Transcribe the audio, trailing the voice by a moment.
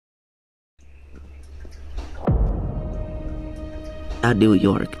Not New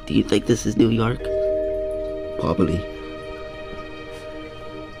York. Do you think this is New York? Probably.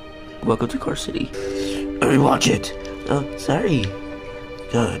 Welcome to Car City. Let me watch it. Oh, sorry.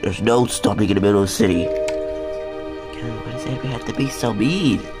 God, there's no stopping in the middle of the city. God, why does everybody have to be so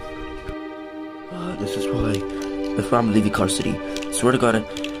mean? This is why. If I'm leaving Car City, swear to God,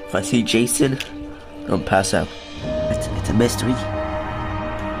 if I see Jason, I'm pass out. It's a mystery.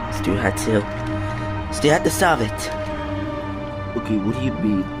 Still had to solve it. Okay, what do you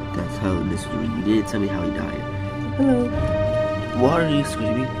mean? That's how a mystery. You didn't tell me how he died. Hello. Why are you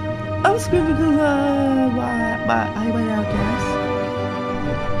screaming? I'm screaming because I went out gas.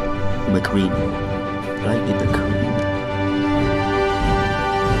 McQueen. Right in the cream.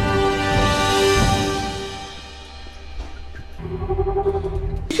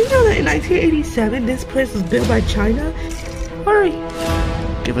 Did you know that in 1987 this place was built by China? Hurry.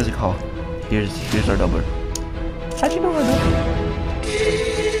 Give us a call. Here's our number. How'd you know our number?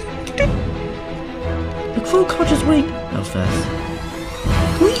 The phone call just wait. That was fast.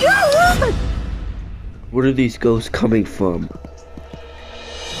 Yeah! Where are these ghosts coming from?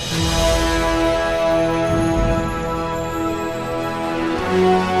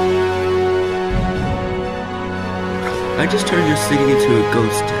 I just turned your city into a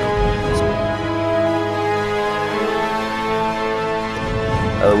ghost town.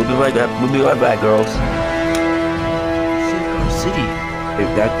 We'll be right back, girls. Save our city. If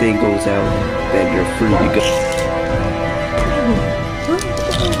that thing goes out, then you're free to go.